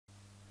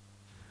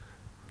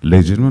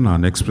Ladies and gentlemen, our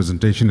next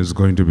presentation is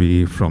going to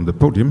be from the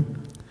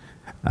podium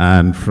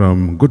and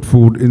from Good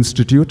Food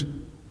Institute.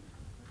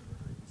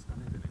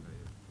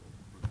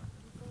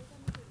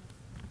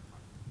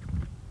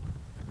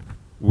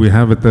 We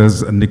have with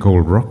us Nicole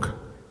Rocque,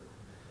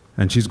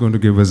 and she's going to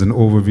give us an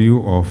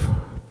overview of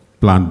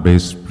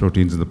plant-based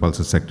proteins in the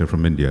pulses sector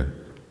from India.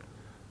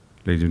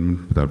 Ladies and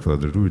gentlemen, without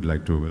further ado, we'd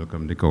like to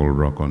welcome Nicole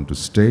Rocque onto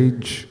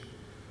stage.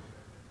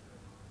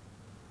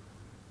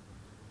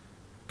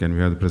 Can we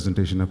have the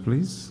presentation up,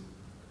 please?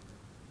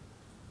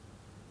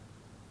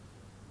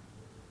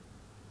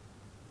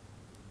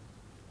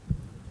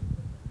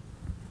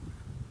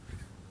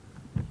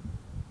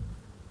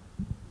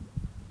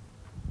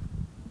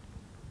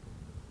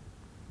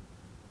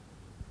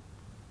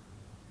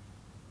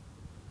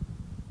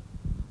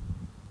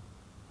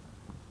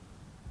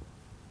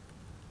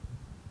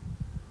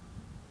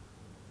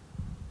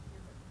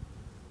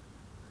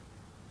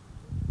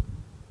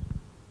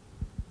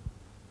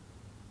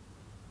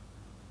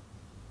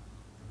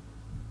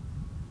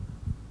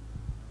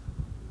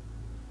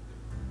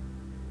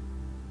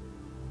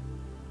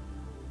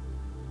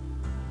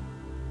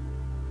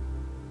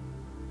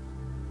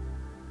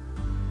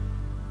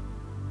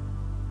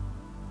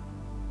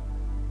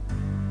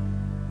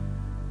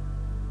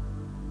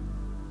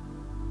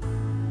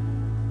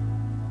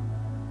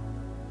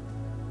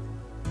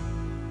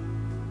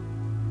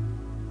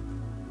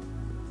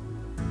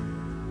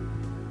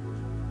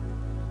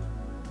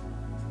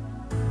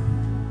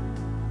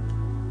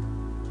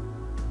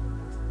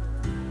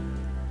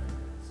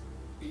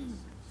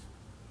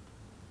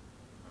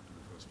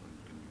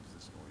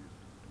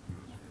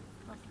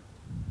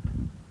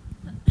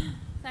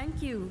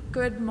 Thank you.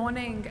 Good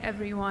morning,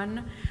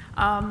 everyone.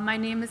 My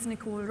name is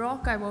Nicole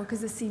Rocque. I work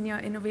as a Senior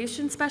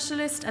Innovation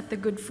Specialist at the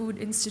Good Food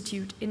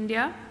Institute,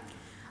 India.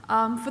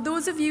 For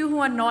those of you who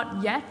are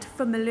not yet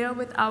familiar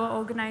with our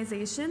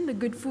organization, the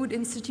Good Food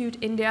Institute,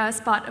 India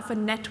is part of a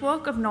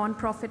network of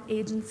nonprofit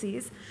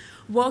agencies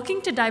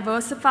working to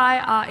diversify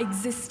our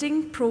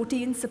existing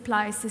protein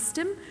supply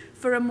system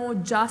for a more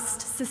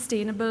just,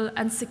 sustainable,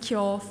 and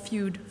secure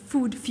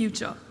food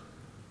future.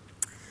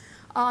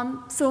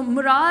 So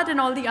Murad and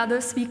all the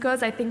other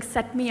speakers, I think,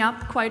 set me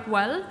up quite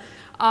well.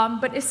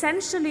 But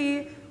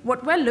essentially,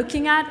 what we're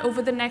looking at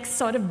over the next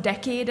sort of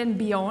decade and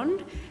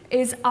beyond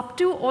is up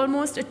to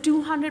almost a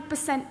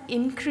 200%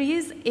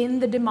 increase in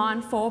the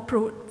demand for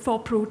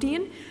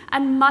protein.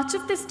 And much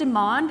of this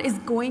demand is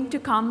going to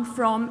come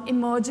from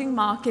emerging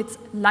markets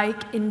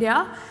like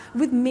India,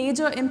 with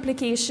major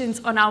implications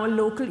on our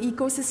local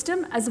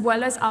ecosystem as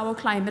well as our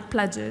climate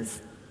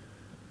pledges.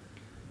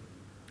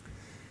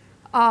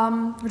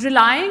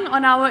 Relying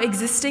on our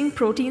existing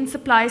protein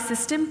supply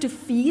system to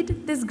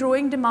feed this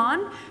growing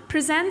demand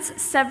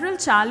presents several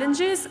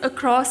challenges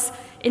across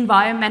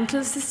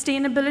environmental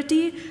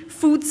sustainability,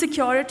 food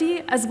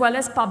security, as well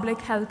as public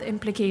health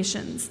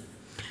implications.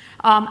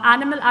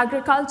 Animal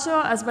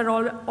agriculture, as we're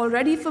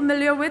already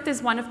familiar with,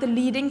 is one of the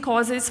leading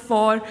causes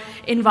for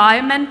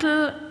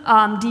environmental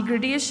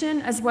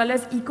degradation as well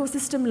as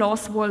ecosystem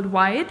loss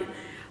worldwide.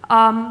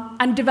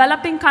 And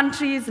developing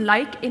countries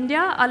like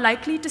India are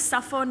likely to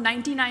suffer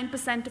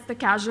 99% of the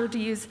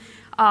casualties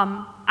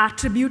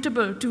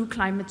attributable to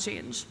climate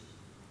change.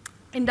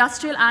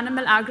 Industrial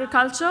animal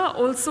agriculture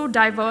also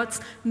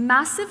diverts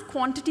massive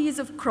quantities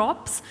of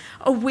crops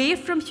away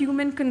from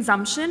human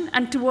consumption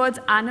and towards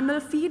animal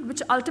feed,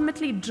 which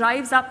ultimately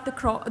drives up the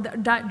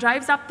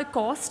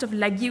cost of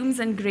legumes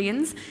and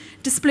grains,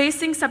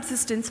 displacing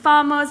subsistence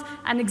farmers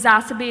and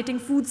exacerbating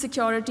food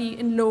security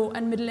in low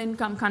and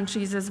middle-income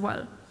countries as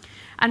well.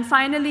 And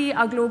finally,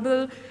 our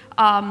global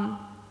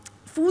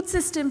food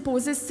system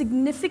poses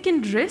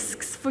significant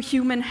risks for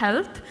human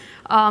health,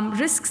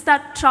 risks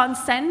that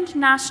transcend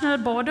national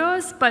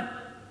borders,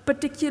 but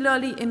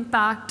particularly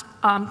impact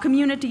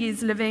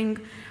communities living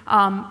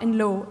in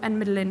low and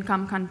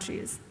middle-income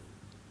countries.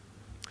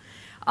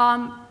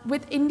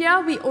 With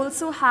India, we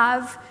also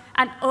have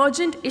an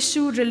urgent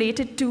issue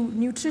related to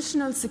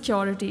nutritional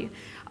security.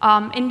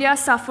 India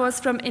suffers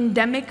from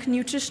endemic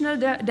nutritional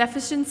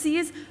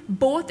deficiencies,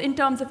 both in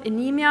terms of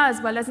anemia as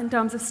well as in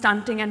terms of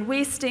stunting and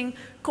wasting,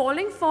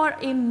 calling for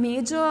a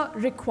major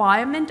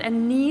requirement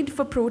and need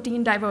for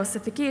protein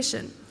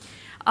diversification.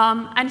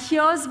 And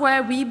here's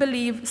where we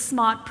believe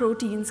smart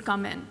proteins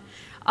come in.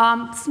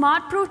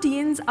 Smart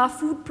proteins are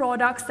food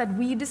products that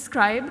we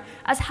describe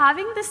as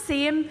having the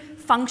same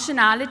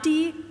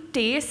functionality,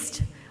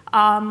 taste,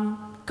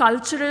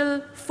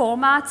 cultural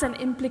formats and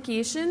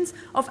implications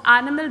of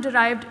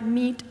animal-derived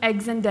meat,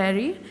 eggs, and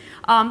dairy.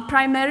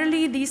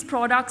 Primarily, these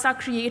products are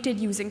created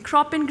using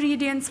crop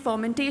ingredients,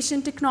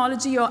 fermentation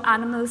technology, or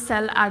animal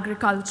cell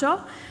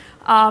agriculture.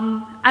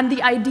 And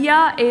the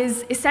idea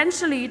is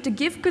essentially to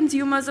give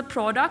consumers a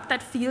product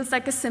that feels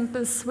like a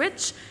simple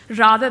switch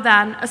rather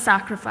than a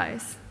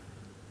sacrifice.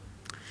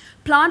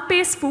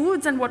 Plant-based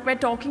foods, and what we're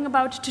talking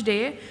about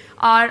today,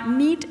 are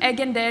meat, egg,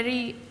 and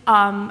dairy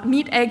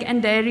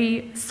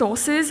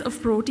sources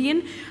of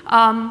protein.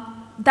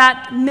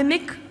 that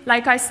mimic,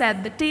 like I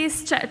said, the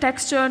taste,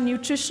 texture,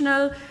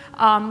 nutritional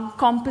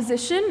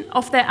composition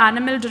of their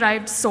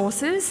animal-derived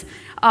sources,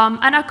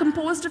 and are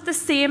composed of the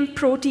same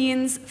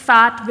proteins,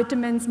 fat,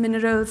 vitamins,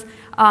 minerals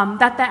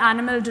that their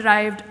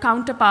animal-derived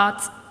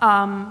counterparts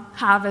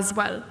have as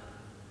well.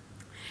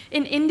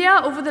 In India,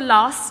 over the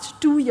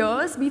last 2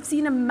 years, we've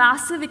seen a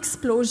massive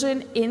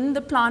explosion in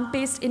the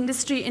plant-based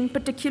industry in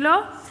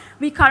particular.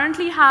 We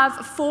currently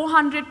have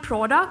 400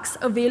 products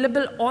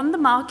available on the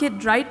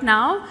market right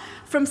now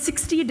from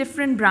 60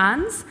 different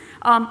brands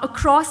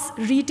across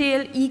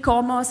retail,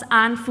 e-commerce,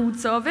 and food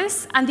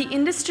service, and the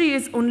industry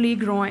is only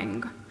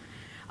growing.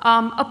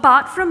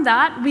 Apart from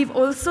that, we've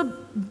also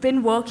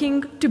been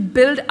working to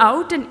build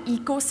out an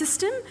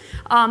ecosystem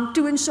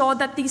to ensure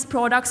that these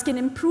products can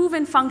improve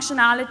in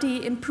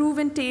functionality, improve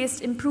in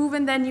taste, improve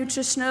in their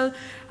nutritional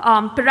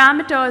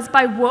parameters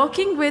by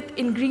working with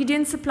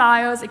ingredient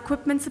suppliers,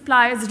 equipment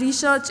suppliers,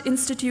 research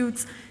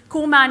institutes,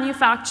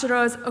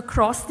 co-manufacturers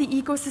across the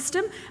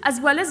ecosystem,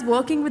 as well as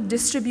working with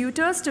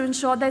distributors to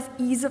ensure there's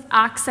ease of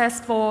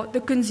access for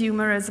the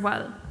consumer as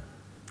well.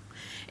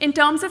 In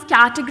terms of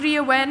category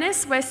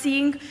awareness, we're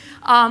seeing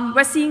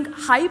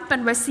hype,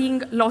 and we're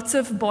seeing lots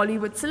of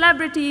Bollywood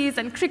celebrities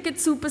and cricket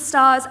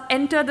superstars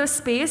enter the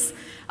space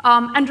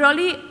and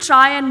really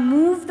try and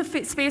move the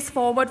space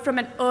forward from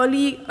an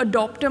early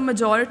adopter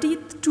majority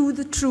to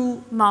the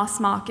true mass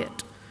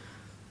market.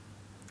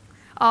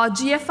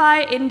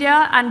 GFI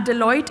India and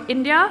Deloitte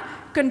India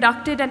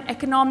conducted an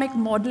economic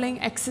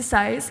modeling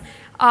exercise,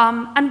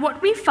 and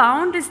what we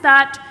found is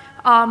that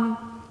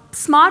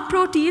smart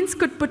proteins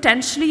could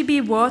potentially be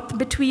worth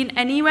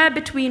anywhere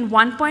between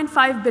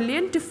 1.5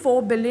 billion to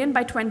 4 billion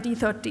by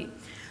 2030.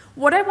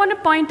 What I want to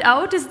point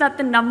out is that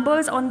the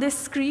numbers on this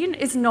screen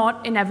is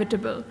not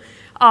inevitable.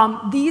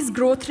 These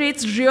growth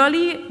rates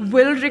really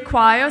will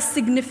require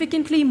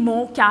significantly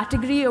more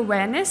category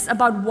awareness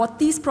about what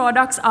these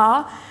products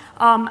are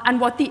and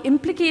what the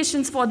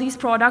implications for these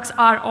products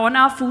are on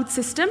our food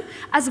system,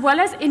 as well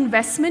as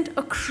investment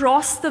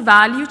across the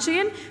value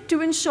chain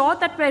to ensure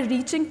that we're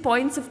reaching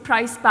points of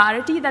price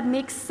parity that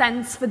make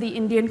sense for the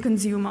Indian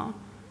consumer.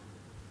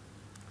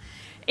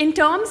 In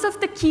terms of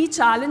the key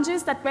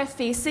challenges that we're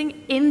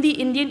facing in the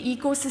Indian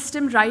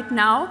ecosystem right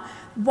now,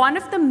 one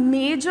of the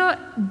major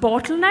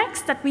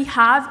bottlenecks that we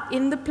have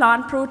in the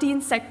plant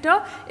protein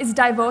sector is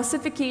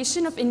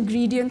diversification of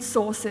ingredient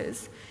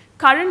sources.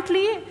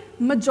 Currently,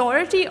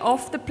 majority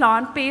of the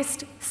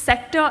plant-based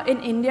sector in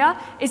India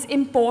is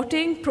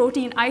importing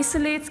protein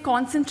isolates,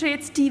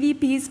 concentrates,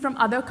 TVPs from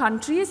other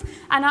countries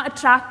and are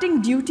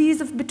attracting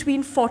duties of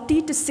between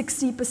 40 to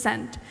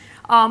 60%,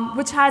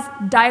 which has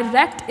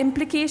direct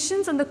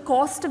implications on the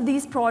cost of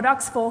these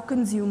products for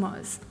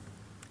consumers.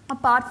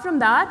 Apart from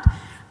that,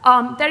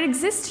 there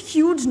exist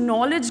huge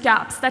knowledge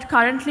gaps that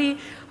currently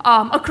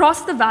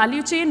across the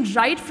value chain,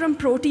 right from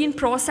protein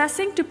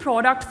processing to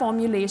product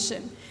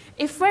formulation.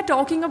 If we're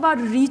talking about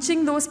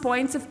reaching those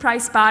points of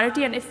price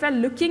parity, and if we're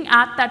looking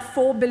at that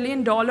 $4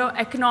 billion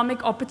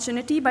economic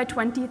opportunity by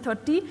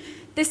 2030,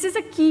 this is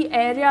a key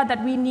area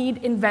that we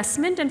need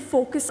investment and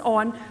focus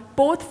on,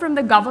 both from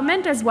the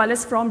government as well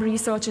as from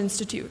research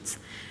institutes.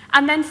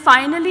 And then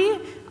finally,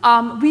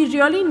 we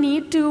really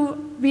need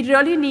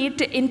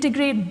to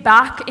integrate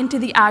back into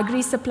the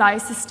agri-supply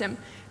system.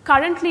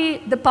 Currently,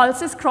 the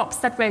pulses crops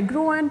that we're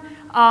growing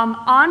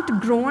aren't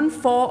grown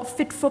for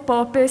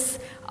fit-for-purpose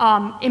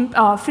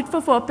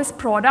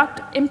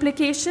product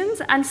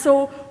implications. And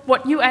so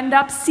what you end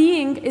up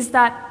seeing is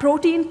that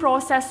protein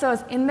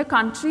processors in the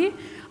country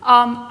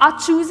are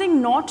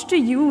choosing not to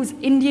use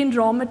Indian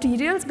raw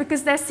materials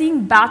because they're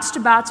seeing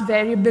batch-to-batch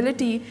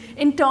variability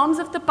in terms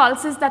of the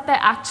pulses that they're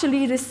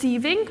actually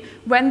receiving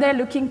when they're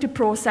looking to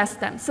process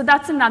them. So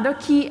that's another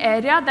key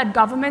area that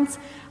governments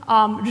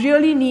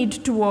really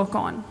need to work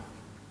on.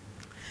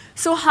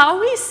 So how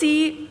we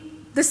see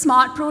the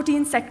smart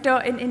protein sector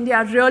in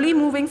India really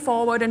moving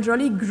forward and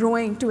really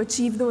growing to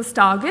achieve those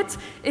targets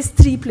is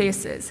 3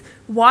 places.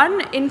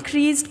 One,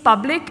 increased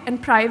public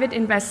and private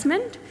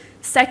investment.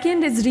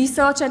 Second is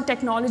research and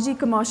technology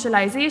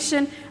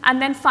commercialization.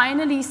 And then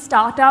finally,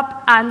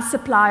 startup and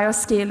supplier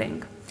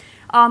scaling.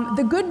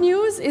 The good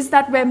news is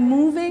that we're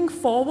moving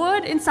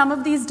forward in some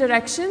of these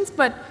directions,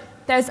 but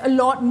there's a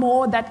lot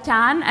more that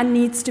can and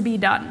needs to be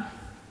done.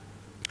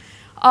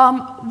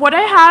 What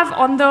I have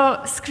on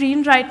the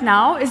screen right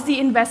now is the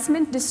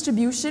investment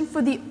distribution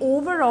for the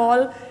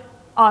overall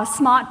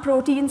smart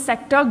protein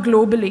sector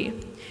globally.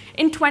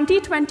 In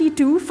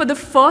 2022, for the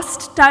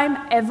first time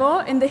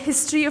ever in the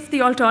history of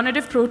the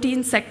alternative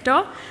protein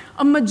sector,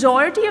 a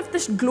majority of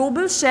the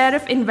global share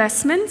of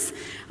investments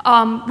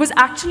was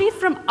actually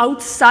from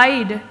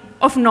outside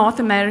of North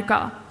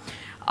America.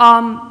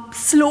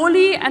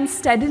 Slowly and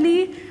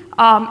steadily,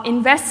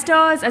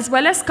 investors as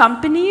well as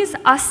companies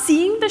are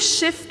seeing the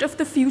shift of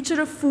the future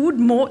of food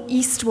more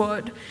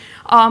eastward.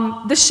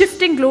 The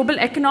shifting global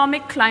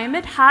economic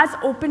climate has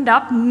opened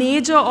up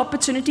major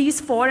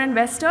opportunities for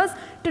investors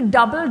to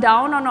double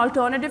down on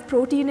alternative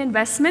protein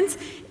investments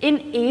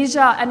in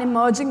Asia and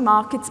emerging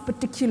markets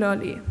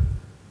particularly.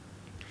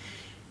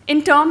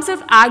 In terms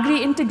of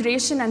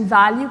agri-integration and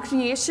value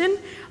creation,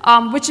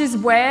 which is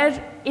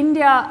where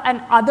India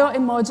and other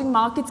emerging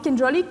markets can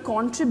really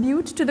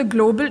contribute to the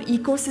global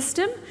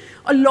ecosystem,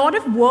 a lot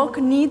of work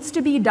needs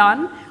to be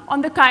done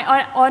on the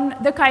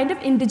kind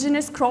of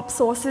indigenous crop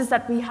sources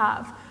that we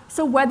have.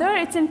 So whether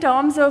it's in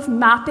terms of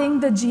mapping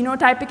the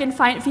genotypic and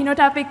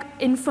phenotypic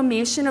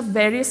information of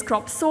various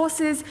crop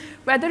sources,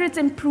 whether it's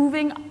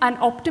improving and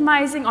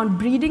optimizing on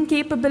breeding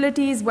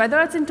capabilities, whether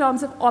it's in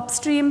terms of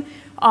upstream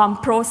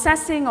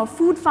processing or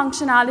food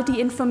functionality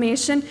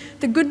information,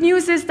 the good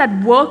news is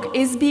that work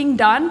is being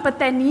done, but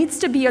there needs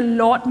to be a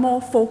lot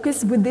more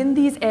focus within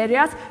these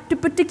areas to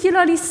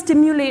particularly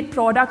stimulate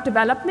product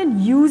development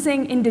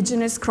using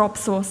indigenous crop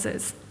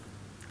sources.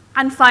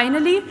 And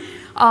finally,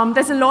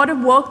 there's a lot of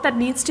work that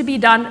needs to be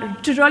done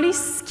to really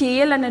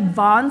scale and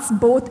advance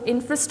both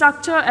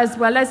infrastructure as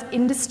well as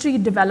industry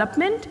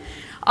development.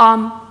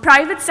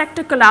 Private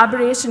sector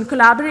collaboration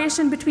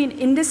between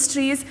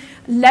industries,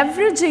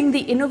 leveraging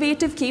the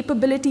innovative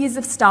capabilities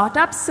of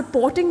startups,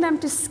 supporting them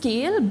to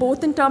scale,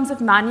 both in terms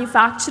of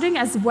manufacturing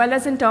as well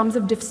as in terms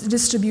of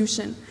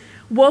distribution.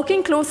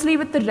 Working closely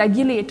with the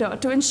regulator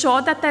to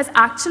ensure that there's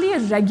actually a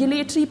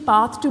regulatory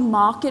path to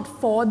market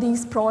for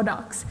these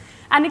products,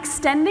 and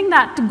extending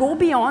that to go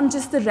beyond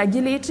just the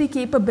regulatory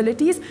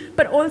capabilities,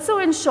 but also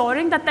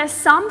ensuring that there's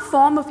some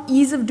form of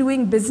ease of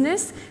doing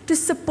business to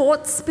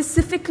support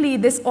specifically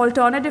this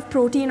alternative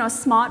protein or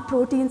smart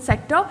protein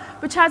sector,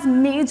 which has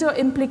major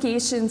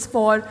implications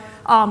for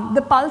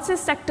the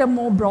pulses sector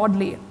more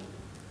broadly.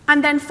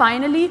 And then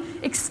finally,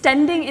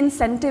 extending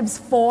incentives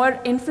for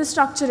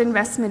infrastructure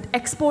investment,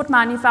 export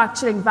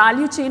manufacturing,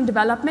 value chain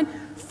development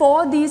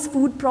for these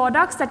food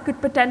products that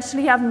could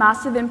potentially have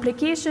massive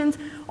implications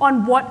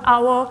on what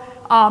our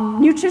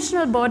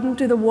nutritional burden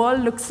to the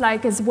world looks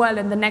like as well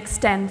in the next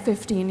 10,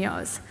 15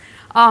 years.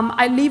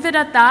 I'll leave it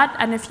at that,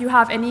 and if you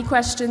have any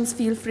questions,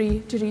 feel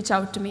free to reach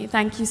out to me.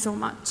 Thank you so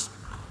much.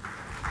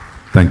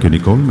 Thank you,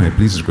 Nicole. May I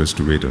please request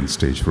to wait on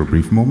stage for a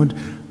brief moment?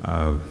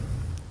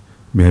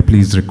 May I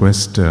please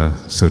request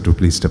Sir to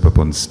please step up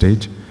on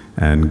stage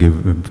and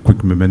give a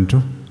quick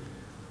memento?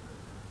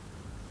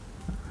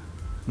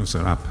 No,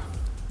 sir, up.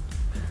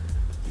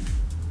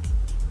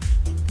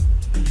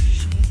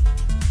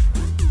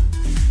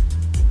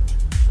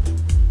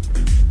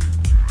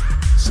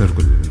 Sir,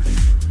 good.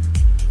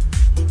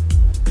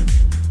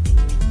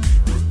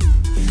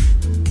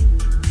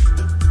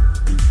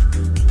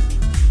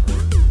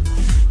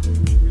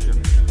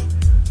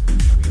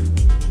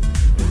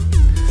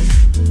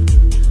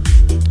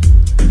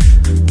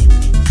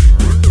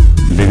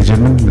 Ladies and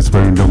gentlemen, Ms.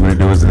 Varun Dongre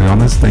does the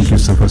honors. Thank you,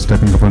 sir, for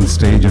stepping up on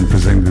stage and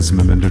presenting this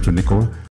memento to Nicole.